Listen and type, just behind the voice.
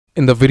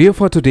In the video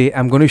for today,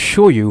 I'm going to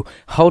show you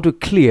how to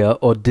clear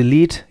or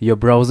delete your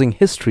browsing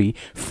history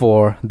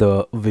for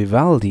the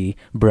Vivaldi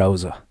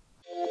browser.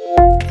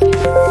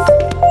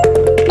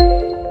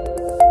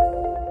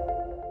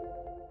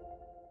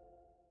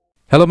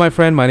 Hello my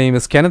friend, my name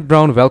is Kenneth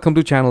Brown. Welcome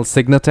to channel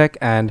CygnaTech,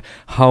 and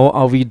how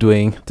are we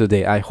doing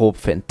today? I hope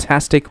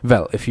fantastic.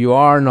 Well, if you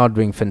are not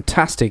doing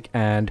fantastic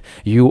and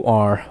you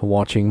are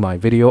watching my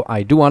video,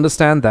 I do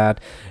understand that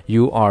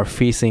you are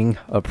facing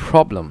a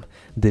problem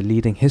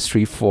deleting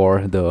history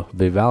for the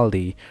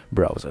Vivaldi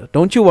browser.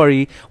 Don't you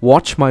worry,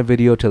 watch my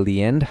video till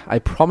the end. I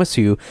promise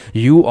you,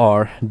 you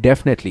are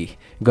definitely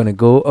gonna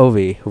go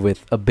away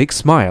with a big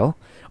smile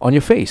on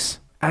your face.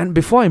 And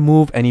before I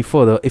move any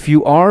further, if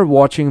you are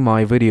watching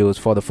my videos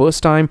for the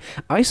first time,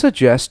 I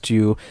suggest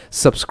you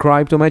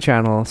subscribe to my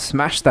channel,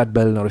 smash that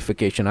bell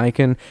notification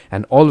icon,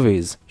 and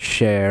always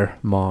share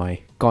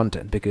my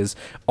content, because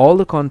all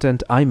the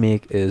content I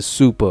make is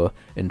super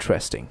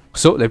interesting.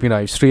 So let me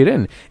dive straight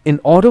in. In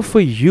order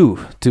for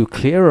you to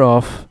clear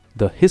off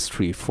the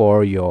history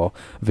for your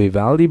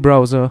Vivaldi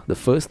browser, the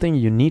first thing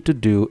you need to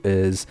do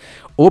is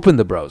open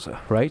the browser,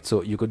 right?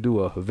 So you could do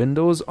a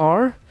Windows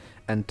R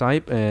and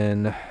type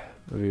in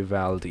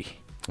Vivaldi.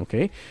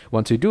 Okay,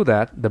 once you do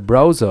that, the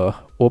browser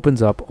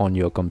opens up on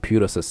your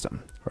computer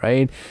system,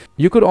 right?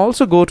 You could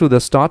also go to the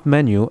start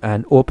menu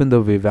and open the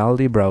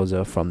Vivaldi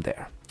browser from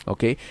there.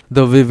 Okay,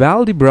 the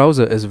Vivaldi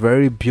browser is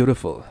very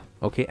beautiful,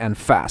 okay, and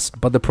fast,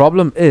 but the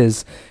problem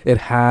is it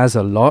has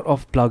a lot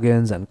of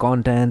plugins and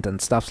content and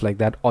stuff like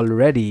that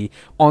already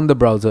on the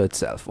browser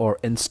itself or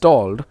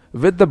installed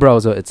with the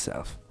browser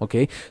itself.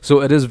 Okay,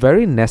 so it is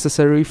very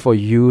necessary for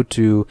you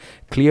to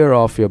clear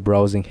off your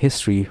browsing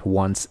history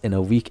once in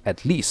a week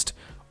at least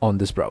on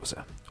this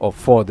browser or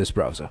for this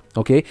browser.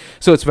 Okay,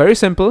 so it's very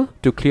simple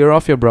to clear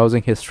off your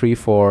browsing history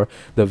for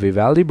the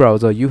Vivaldi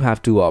browser. You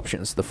have two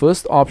options. The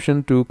first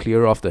option to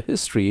clear off the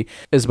history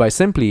is by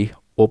simply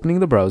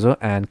opening the browser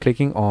and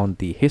clicking on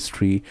the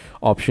history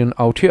option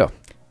out here.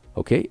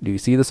 Okay, do you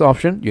see this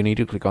option? You need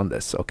to click on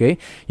this. Okay,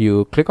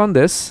 you click on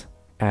this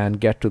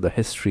and get to the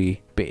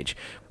history page.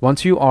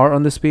 Once you are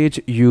on this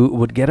page, you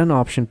would get an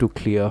option to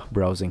clear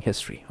browsing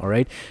history. All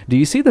right, do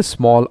you see the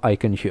small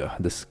icon here,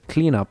 this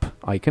cleanup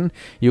icon?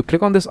 You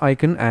click on this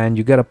icon and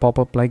you get a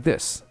pop-up like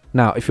this.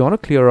 Now, if you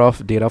want to clear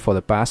off data for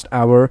the past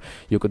hour,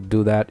 you could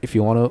do that. If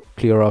you want to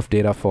clear off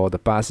data for the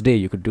past day,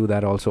 you could do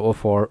that also, or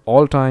for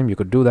all time, you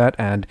could do that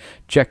and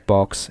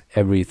checkbox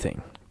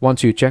everything.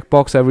 Once you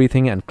checkbox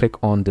everything and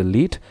click on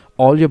delete,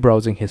 all your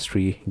browsing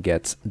history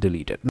gets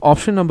deleted.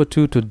 Option number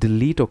 2 to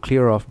delete or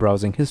clear off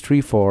browsing history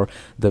for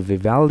the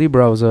Vivaldi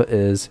browser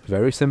is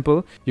very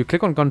simple. You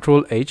click on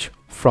Ctrl H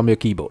from your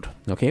keyboard.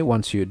 Okay,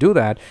 once you do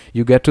that,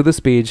 you get to this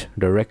page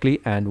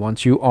directly, and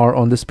once you are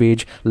on this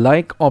page,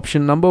 like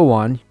option number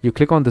 1, you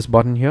click on this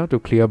button here to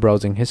clear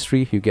browsing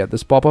history. You get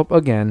this pop-up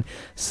again.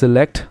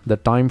 Select the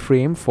time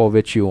frame for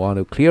which you want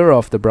to clear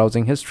off the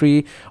browsing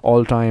history,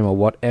 all time or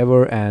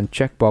whatever, and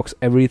checkbox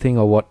everything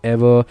or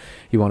whatever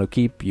you want to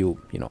keep.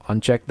 You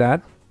uncheck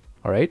that.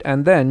 All right,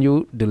 and then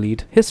you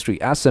delete history.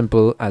 As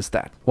simple as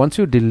that. Once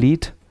you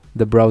delete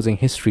the browsing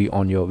history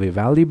on your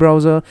Vivaldi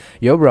browser,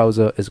 your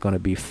browser is going to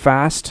be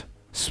fast,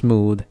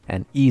 smooth,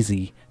 and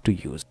easy to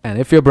use. And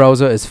if your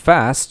browser is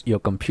fast, your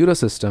computer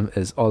system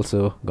is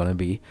also going to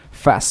be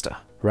faster,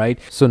 right?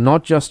 So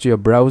not just your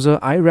browser,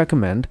 I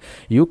recommend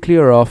you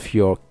clear off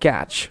your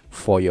cache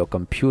for your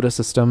computer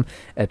system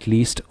at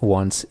least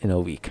once in a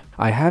week.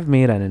 I have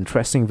made an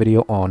interesting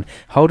video on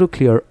how to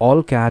clear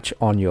all cache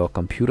on your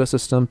computer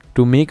system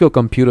to make your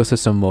computer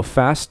system more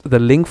fast. The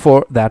link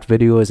for that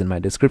video is in my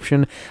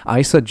description.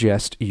 I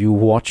suggest you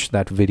watch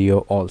that video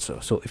also.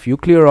 So if you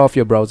clear off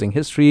your browsing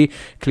history,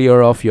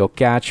 clear off your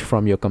cache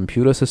from your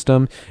computer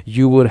system,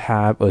 you would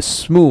have a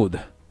smooth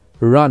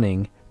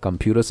running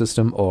computer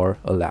system or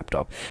a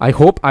laptop. I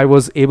hope I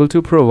was able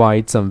to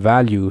provide some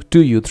value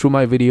to you through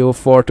my video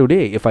for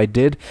today. If I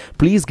did,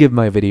 please give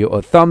my video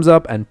a thumbs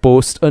up and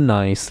post a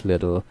nice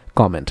little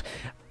comment.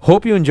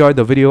 Hope you enjoyed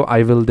the video.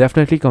 I will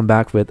definitely come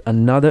back with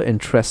another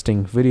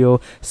interesting video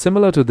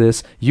similar to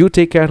this. You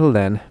take care till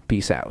then.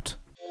 Peace out.